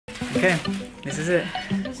Okay, this is it.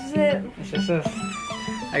 This is it. This is this.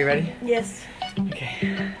 Are you ready? Yes.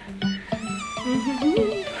 Okay.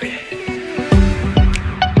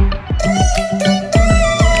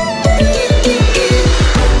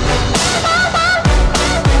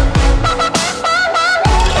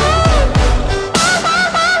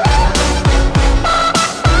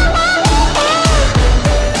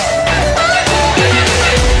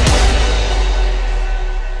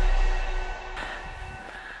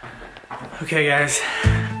 Okay guys,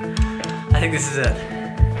 I think this is it.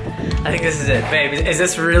 I think this is it. Babe, is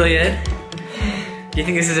this really it? Do you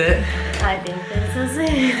think this is it? I think this is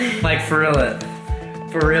it. Like for real it?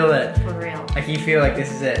 For real it? For real. Like you feel like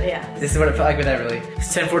this is it? Yeah. This is what it felt like with Everly.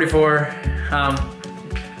 It's 10:44.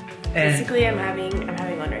 And basically I'm having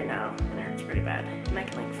one right now and it hurts pretty bad. And I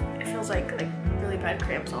can it feels like really bad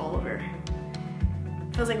cramps all over.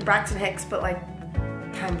 It feels like Braxton Hicks, but like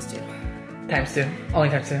times 2. times 2. Only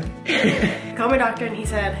times 2. Called my doctor and he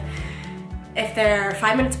said, if they're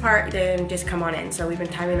 5 minutes apart, then just come on in. So we've been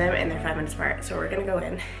timing them and they're 5 minutes apart. So we're gonna go in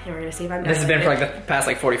and we're gonna see if I'm dilated. This has been for like the past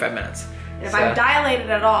like 45 minutes. And if I'm dilated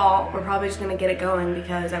at all, we're probably just gonna get it going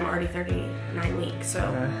because I'm already 39 weeks. So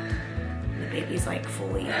the baby's like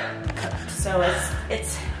fully cooked. So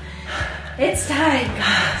it's time,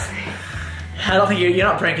 guys. I don't think you're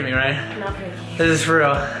not pranking me, right? I'm not pranking. This is for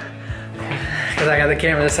real. Because I got the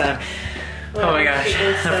camera this time. Well, oh my gosh,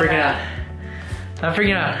 I'm freaking out. I'm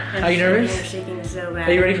freaking out. Are you nervous? I'm shaking so bad.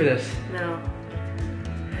 Are you ready for this? No.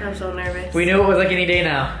 I'm so nervous. We knew it was like any day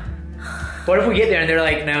now. What if we get there and they're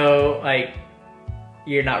like, no, like,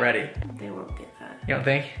 you're not ready? They won't get that. You don't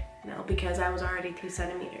think? No, because I was already 2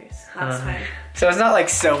 centimeters last time. So it's not like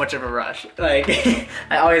so much of a rush. Like,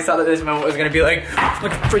 I always thought that this moment was gonna be like a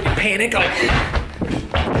freaking panic. Like,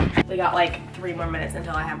 we got like 3 more minutes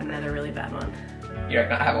until I have another really bad one. You're not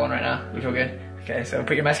gonna have one right now. You feel good? Okay, so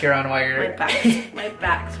put your mascara on while you're... My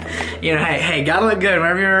back's You know, hey, gotta look good.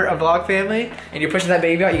 Whenever you're a vlog family and you're pushing that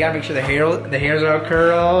baby out, you gotta make sure the hairs are all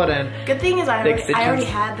curled and... Good thing is I already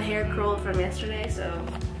had the hair curled from yesterday, so...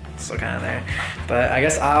 Still kind of there. But I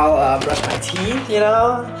guess I'll brush my teeth, you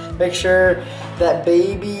know? Make sure that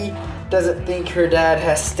baby doesn't think her dad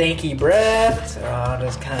has stanky breath. So I'll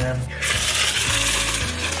just kind of...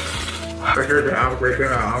 I'm breaking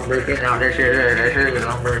out.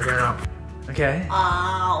 Okay.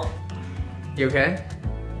 Ow. You okay?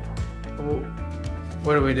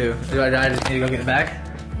 What do we do? Do I just need to go get it back?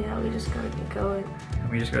 Yeah, we just gotta get going.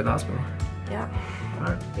 We just go to the hospital? Yeah.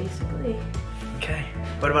 Alright. Basically. Okay.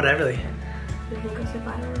 What about Everly? We can go say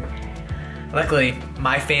fireworks. Luckily,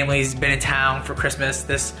 my family's been in town for Christmas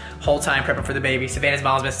this whole time prepping for the baby. Savannah's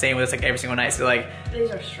mom's been staying with us like every single night, so like...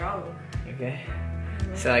 These are strong. Okay.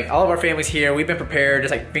 So like all of our family's here. We've been prepared,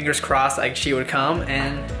 just like fingers crossed like she would come,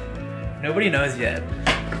 and nobody knows yet.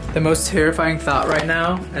 The most terrifying thought right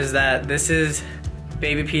now is that this is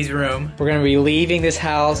Baby P's room. We're gonna be leaving this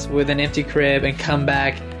house with an empty crib and come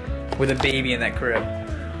back with a baby in that crib.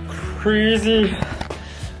 Crazy.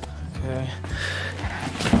 Okay.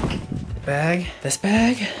 Bag, this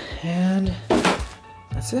bag, and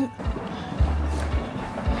that's it.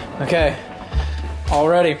 Okay, all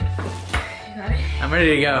ready. I'm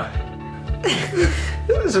ready to go.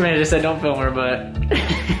 Savannah just said don't film her, but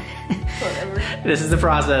whatever. This is the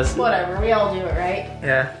process. Whatever, we all do it, right?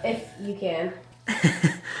 Yeah. If you can.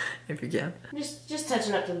 If you can. Just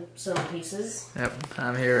touching up some pieces. Yep,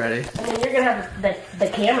 I'm here ready. I mean, you're gonna have the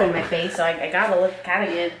camera in my face, so I gotta look kind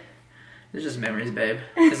of good. It's just memories, babe.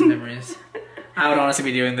 Just memories. I would honestly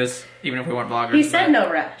be doing this even if we weren't vloggers. He said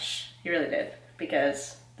no rush. He really did,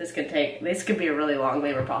 because this could be a really long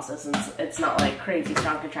labor process, and it's not like crazy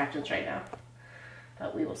strong contractions right now.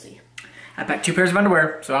 But we will see. I packed 2 pairs of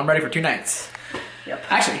underwear, so I'm ready for 2 nights. Yep.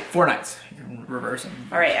 Actually, 4 nights. You can reverse them.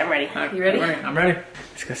 All right, I'm ready. Right, you ready? I'm ready.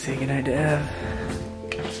 Let's go say goodnight to Ev.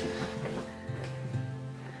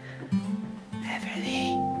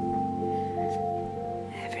 Everly,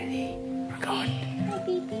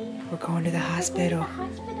 we're going to the hospital.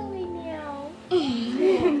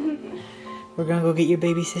 We're gonna go get your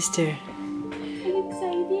baby sister. Are you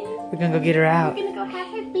excited? We're gonna go get her out. We're gonna go have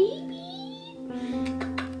her baby.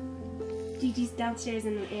 Gigi's downstairs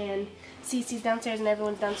and Cece's downstairs and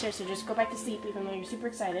everyone's downstairs, so just go back to sleep even though you're super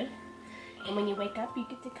excited. And when you wake up, you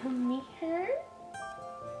get to come meet her.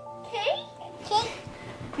 Okay?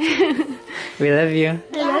 We love you.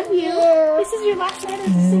 I love you. This is your last night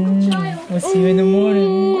as a single child. We'll see you in the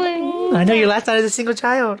morning. I know your last night as a single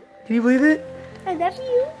child. Can you believe it? I love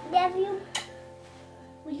you. Love you.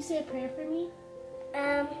 Will you say a prayer for me?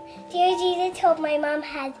 Dear Jesus, hope my mom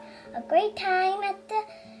had a great time at the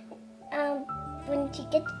when she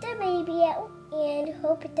gets the baby out and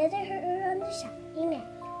hope it doesn't hurt her on the shot. Amen.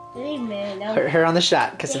 Amen. Hurt her on the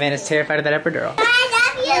shot because Savannah's terrified of that epidural.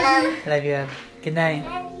 I love you. I love you. Good night.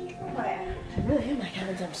 I love you. I really am like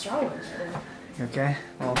having some strong ones. You okay?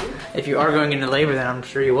 Well, if you are going into labor, then I'm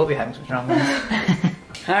sure you will be having some strong ones.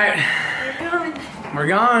 All right. We're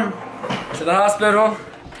going to the hospital.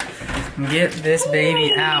 Get this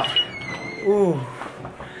baby out. Ooh.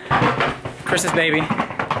 Chris's baby.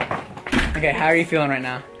 Okay, how are you feeling right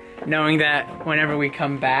now? Knowing that whenever we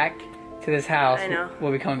come back to this house, I know.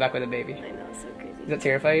 we'll be coming back with a baby. I know, it's so crazy. Does that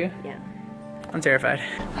terrify you? Yeah. I'm terrified.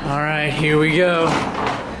 All right, here we go.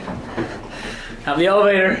 Out the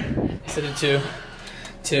elevator. Instead of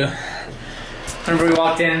two. Remember we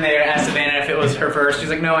walked in, they asked Savannah if it was her first. She's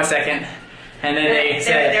like, no, my second. And then they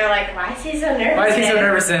said, they're like, why is he so nervous? why is he so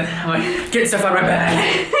nervous? And I'm like, getting stuff out of my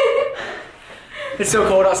bag. It's so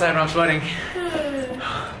cold outside and I'm sweating.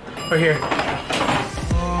 We're here.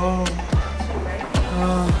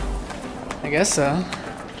 Oh, I guess so.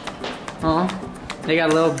 Oh, they got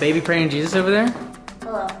a little baby praying Jesus over there?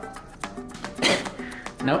 Hello.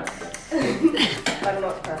 Nope.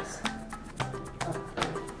 Buttermilk press.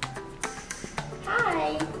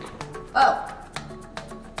 Hi. Oh.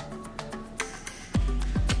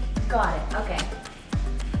 Got it. Okay.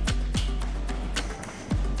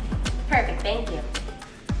 Perfect. Thank you.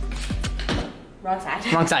 Wrong side.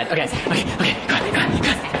 Wrong side. Okay. Okay. Go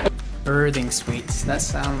ahead. Birthing sweets. That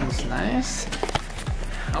sounds nice.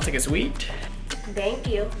 I'll take a sweet. Thank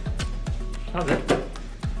you. Oh, good.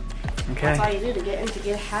 Okay. That's all you do to get in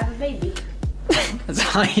to have a baby.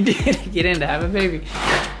 That's all you do to get in to have a baby.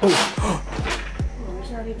 Oh.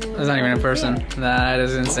 That's not even a person. That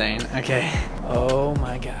is insane. Okay. Oh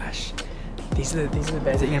my gosh. These are the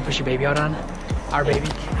beds that you're gonna push your baby out on? Our baby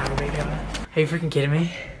out on? Are you freaking kidding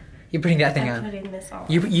me? You're putting that thing I'm on. putting this on.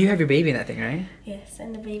 You have your baby in that thing, right? Yes,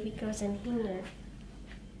 and the baby goes in here.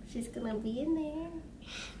 She's gonna be in there.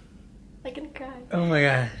 I can cry. Oh my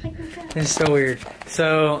god. I can cry. That's so weird.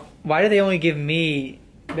 So why did they only give me,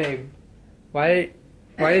 babe? Why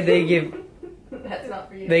did they give? That's not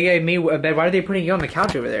for you. They gave me a bed. Why are they putting you on the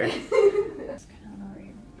couch over there? Just kind of lower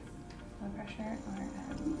your blood pressure or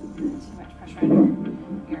too much pressure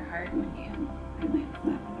on your heart when you lay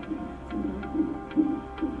flat.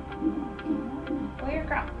 Well, you're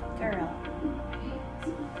girl.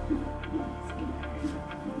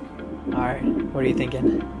 All right. What are you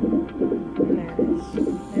thinking? Nervous.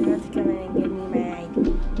 They're about to come in and give me my ID.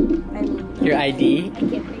 I mean, Your ID? I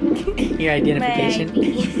can't think. Your identification?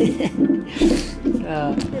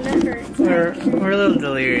 We're a little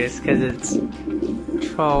delirious because it's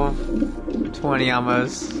 12:20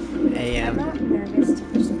 almost I'm a.m. not nervous to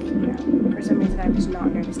push the baby out. For some reason, I'm just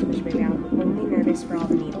not nervous to push the baby out. I'm only nervous for all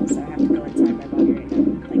the needles that have to go inside my body right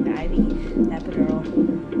now. Like the IV, the epidural,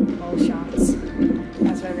 all the shots.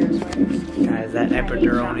 That's what I'm nervous for. Guys, that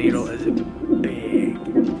epidural needle is big.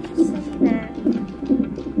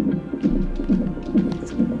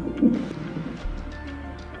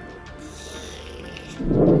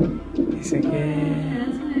 It's okay.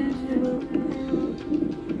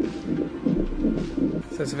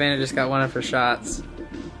 So Savannah just got one of her shots,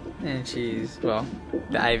 and she's, well,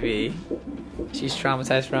 the IV. She's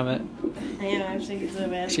traumatized from it. I know, I'm shaking so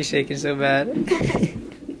bad. She's shaking so bad.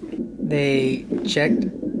 They checked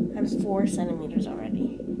I'm 4 centimeters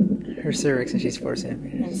already. her cervix, and she's 4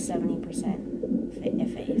 centimeters. And 70%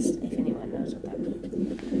 effaced, if anyone knows what that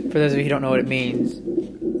means. For those of you who don't know what it means,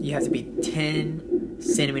 you have to be 10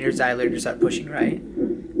 centimeters dilated to start pushing, right?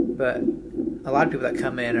 But a lot of people that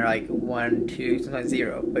come in are like 1, 2, sometimes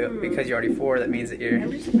 0. But because you're already 4, that means that you're...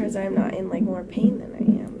 I'm just surprised I'm not in like more pain than I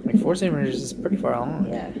am. Like 4 centimeters is pretty far along.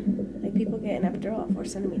 Yeah. Like people get an epidural at 4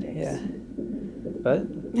 centimeters. Yeah. But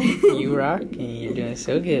you rock and you're doing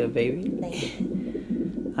so good, baby. Thank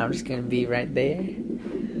you. I'm just gonna be right there. You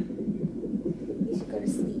should go to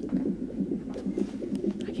sleep.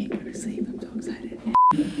 I can't go to sleep. I'm so excited.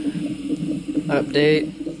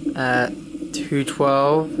 Update at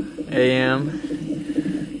 2:12 a.m.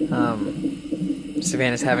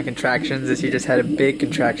 Savannah's having contractions, and she just had a big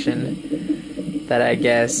contraction that I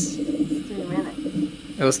guess 3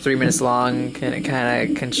 minutes. it was 3 minutes long, and it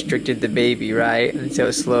kind of constricted the baby, right? And so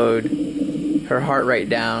it slowed her heart rate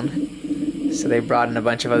down. So they brought in a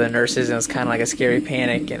bunch of other nurses, and it was kind of like a scary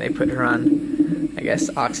panic, and they put her on, I guess,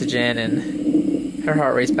 oxygen, and her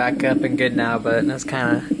heart rate's back up and good now, but that's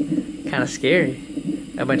kind of scary.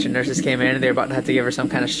 A bunch of nurses came in, and they were about to have to give her some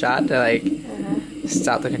kind of shot to, like,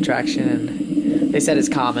 stop the contraction, and they said it's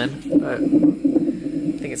common, but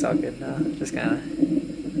I think it's all good now. Just kind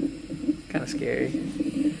of scary.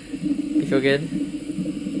 You feel good?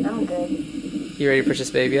 I'm good. You You ready to push this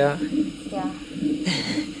baby out? Yeah.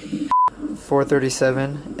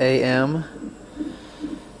 4:37 a.m.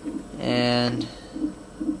 and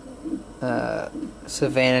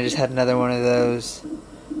Savannah just had another one of those.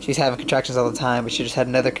 She's having contractions all the time, but she just had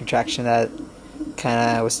another contraction that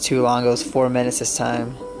kind of was too long. It was 4 minutes this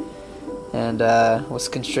time, and was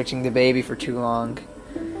constricting the baby for too long.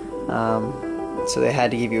 So they had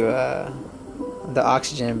to give you the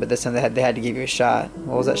oxygen, but this time they had to give you a shot.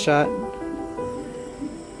 What was that shot?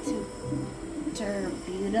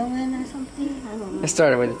 Terbutaline or something? I don't know. It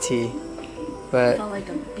started with a T, It but felt like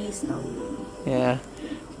a beast though. yeah,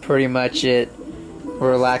 pretty much it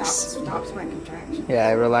Stops my contraction. Yeah,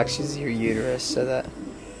 it relaxes your uterus so that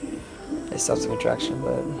it stops the contraction,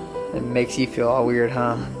 but it makes you feel all weird,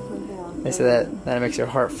 huh? They say that it makes your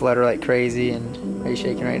heart flutter like crazy. And are you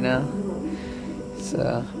shaking right now?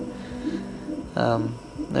 So,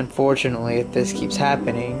 unfortunately, if this keeps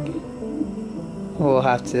happening, we'll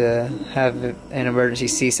have to have an emergency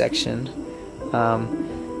C-section,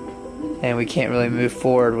 and we can't really move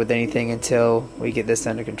forward with anything until we get this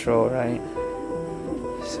under control, right?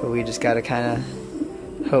 So we just gotta kind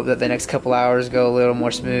of hope that the next couple hours go a little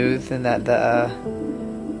more smooth and that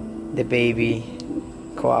the baby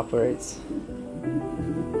cooperates.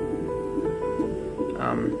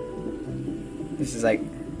 This is like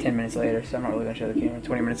 10 minutes later, so I'm not really gonna show the camera.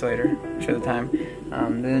 20 minutes later, show the time.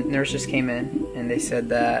 The nurse just came in and they said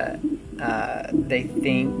that they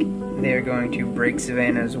think they're going to break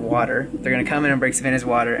Savannah's water. They're going to come in and break Savannah's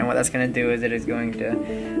water, and what that's going to do is it is going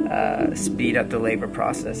to speed up the labor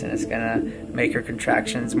process, and it's going to make her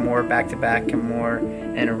contractions more back-to-back and more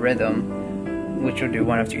in a rhythm, which will do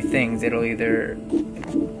one of two things. It'll either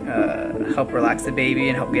help relax the baby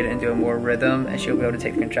and help get it into a more rhythm, and she'll be able to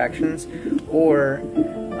take the contractions, or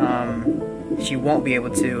she won't be able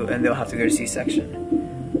to, and they'll have to go to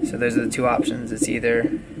C-section. So those are the two options. It's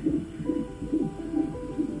either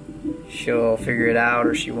she'll figure it out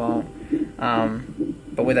or she won't.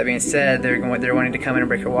 But with that being said, they're wanting to come in and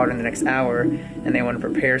break her water in the next hour, and they want to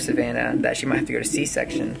prepare Savannah that she might have to go to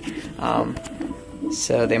C-section.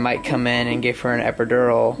 So they might come in and give her an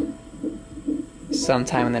epidural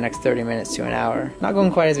sometime in the next 30 minutes to an hour. Not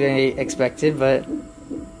going quite as we expected, but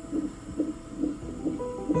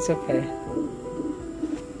it's okay.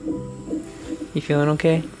 You feeling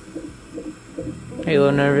okay? Are you a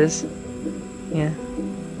little nervous? Yeah.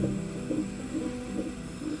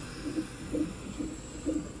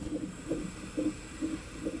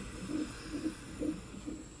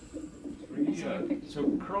 So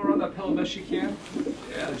curl around that pillow best you can.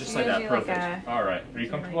 Yeah, just like that. Perfect. All right. Are you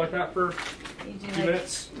comfortable like that for a few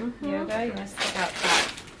minutes? Yoga. You want to stick out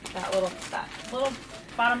that little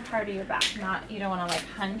bottom part of your back. You don't want to like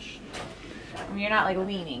hunch. I mean, you're not like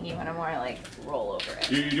leaning. You want to more like roll over it.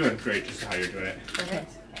 You're doing great, just how you're doing it.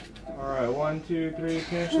 Perfect. All right. 1, 2, 3.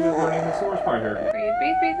 Finish it. Learning the source part here. Breathe,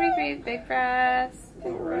 breathe, breathe, breathe, breathe. Big breaths.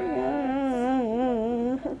 All right.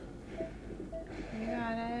 You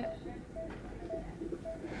got it.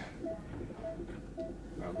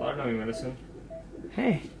 A lot of numbing medicine.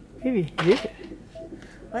 Hey, baby, you did it.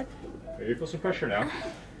 What? You feel some pressure now.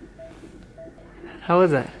 How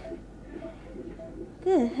was that?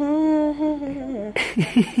 Good.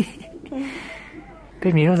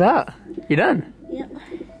 Good, needle's out. You're done. Yep.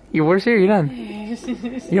 Your worst here, you're done.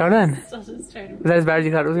 You're all done. Still just started. Was that as bad as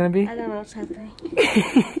you thought it was going to be? I don't know what's happening.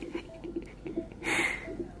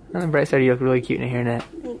 On the bright side, you look really cute in a hairnet.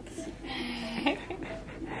 Thanks.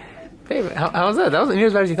 Babe, how was that? That wasn't near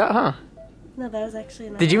as bad as you thought, huh? No, that was actually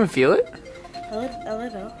not. Did you even feel it? A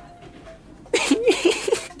little.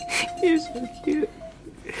 You're so cute.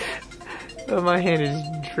 Oh, my hand is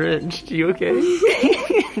drenched. You okay?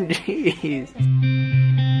 Jeez.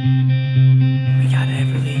 We got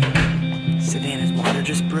Everly. Savannah's water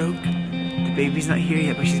just broke. The baby's not here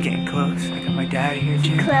yet, but she's getting close. I got my dad here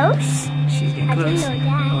too. Close? She's getting I close. didn't know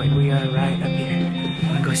that. Oh, wait, we are right up here.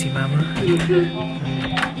 Wanna go see Mama?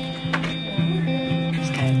 It's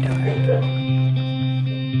kind of dark.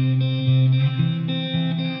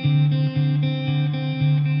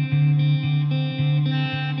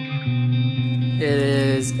 It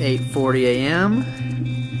is 8:40 a.m.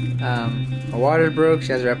 Her water broke.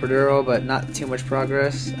 She has her epidural, but not too much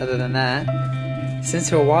progress other than that. Since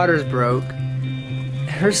her water's broke,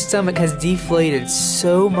 her stomach has deflated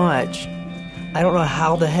so much. I don't know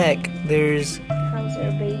how the heck there's How's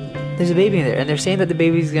your baby? a baby in there, and they're saying that the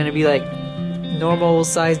baby's gonna be like normal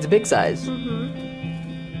size to big size.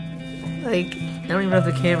 Like, I don't even know if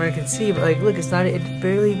the camera can see, but like, look, it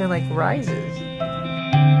barely even like rises.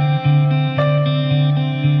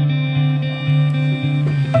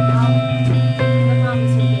 The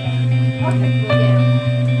mommy's will be there. Okay.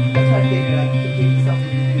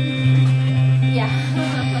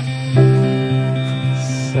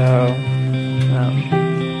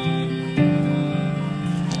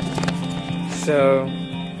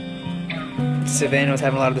 Savannah was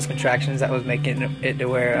having a lot of those contractions that was making it to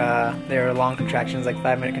where there were long contractions, like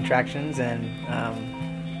 5-minute contractions, and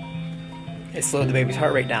it slowed the baby's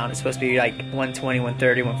heart rate down. It's supposed to be like 120,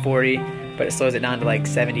 130, 140, but it slows it down to like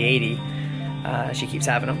 70, 80. She keeps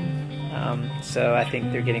having them. So I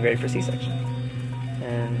think they're getting ready for C-section.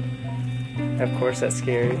 And of course that's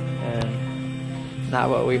scary and not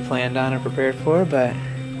what we planned on or prepared for, but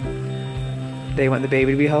they want the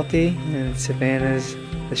baby to be healthy, and Savannah's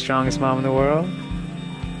the strongest mom in the world.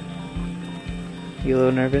 You a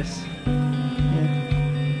little nervous? Yeah.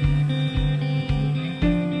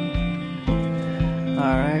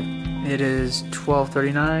 Alright, it is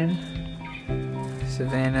 12:39.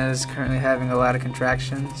 Savannah's currently having a lot of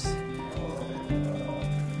contractions.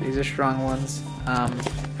 These are strong ones.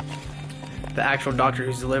 The actual doctor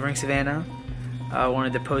who's delivering Savannah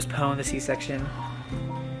wanted to postpone the C-section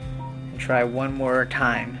and try one more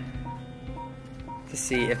time to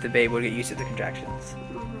see if the babe would get used to the contractions.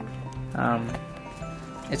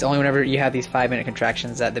 It's only whenever you have these 5-minute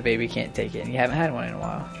contractions that the baby can't take it, and you haven't had one in a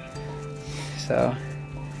while. So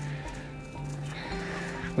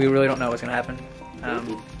we really don't know what's gonna happen.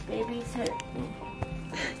 Baby's hurt.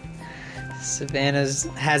 Savannah's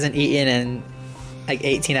hasn't eaten in like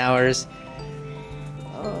 18 hours.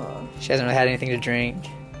 She hasn't really had anything to drink.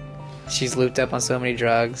 She's looped up on so many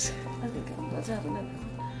drugs. I think what's happening?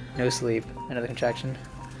 No sleep. Another contraction.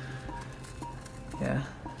 Yeah.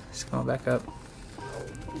 Just going back up.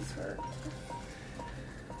 He's hurt.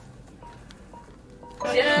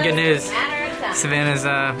 Good news. Savannah's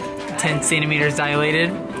 10 centimeters dilated,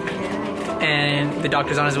 and the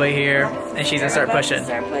doctor's on his way here, and she's gonna start pushing.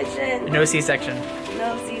 Start pushing. No C-section.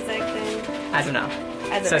 No C-section. As of now.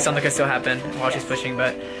 As of So right something now. could still happen while she's pushing,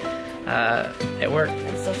 but it worked.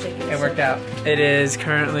 I'm still shaking. It worked out. It is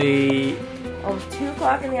currently Almost 2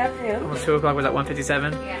 o'clock in the afternoon. almost 2 o'clock. Was at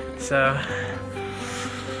 1:57. Yeah. So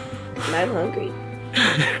And I'm hungry.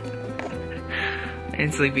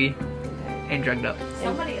 and sleepy and drugged up.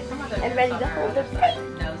 And ready to hold the baby.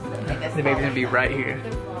 The baby's gonna be right here.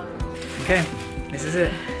 Okay, this is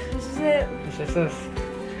it. This is it. This is this.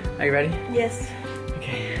 Are you ready? Yes.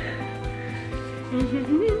 Okay.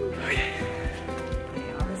 Okay.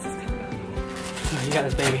 Oh, you got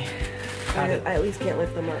this, baby. Got it. I at least can't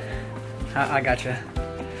lift them up. I gotcha.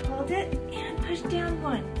 Hold it and push down.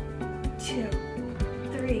 1, 2,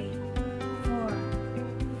 3, 4,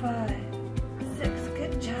 5, 6.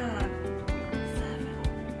 Good job. 7,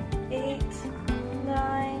 8,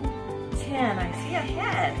 9, 10. I see a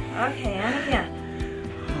head. Okay, and again.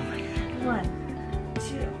 Oh my God. 1,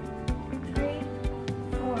 2, 3,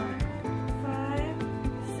 4, 5,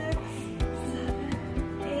 6, 7,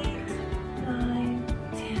 8, 9,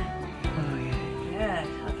 10. Oh my God. Good.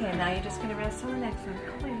 Okay, now you're just gonna rest on the next one.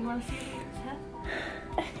 Come on, you wanna see his head?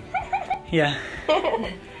 Yeah.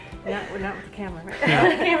 We're not with the camera, right?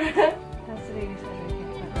 Yeah. That's the baby's head.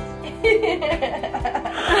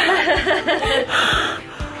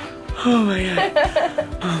 Oh my God.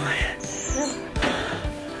 Oh my God.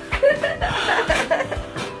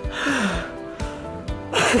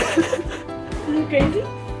 Are you crazy?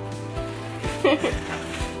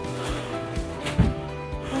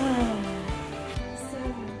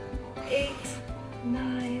 7, 8,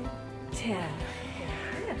 9, 10.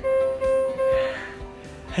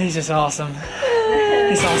 He's just awesome.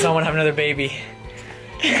 It's awesome. I want to have another baby.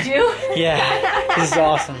 Did you? Yeah. This is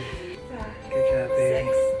awesome. 5, Good job, baby.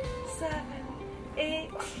 6, 7, 8,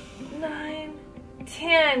 9,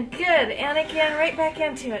 10. Good. And again, right back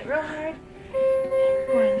into it. Real hard.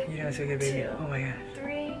 1, You guys are good, baby. 2, Oh my God.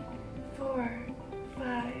 3, 4,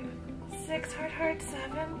 5, 6. Hard, hard.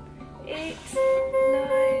 7, 8,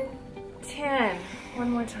 9, 10. One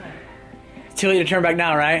more time. Too late to turn back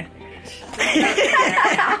now, right?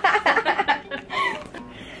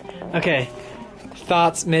 Okay.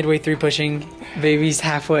 Thoughts midway through pushing. Baby's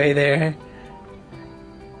halfway there.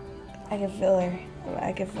 I can feel her.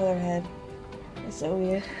 I can feel her head. It's so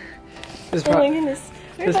weird. This is, Oh my goodness.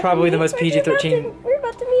 this is probably the most PG-13. We're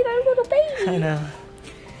about to meet our little baby. I know.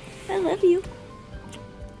 I love you.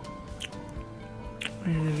 I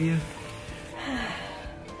love you.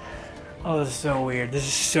 Oh, this is so weird. This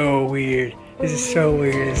is so weird. This is so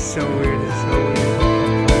weird. This is so weird. This is so weird.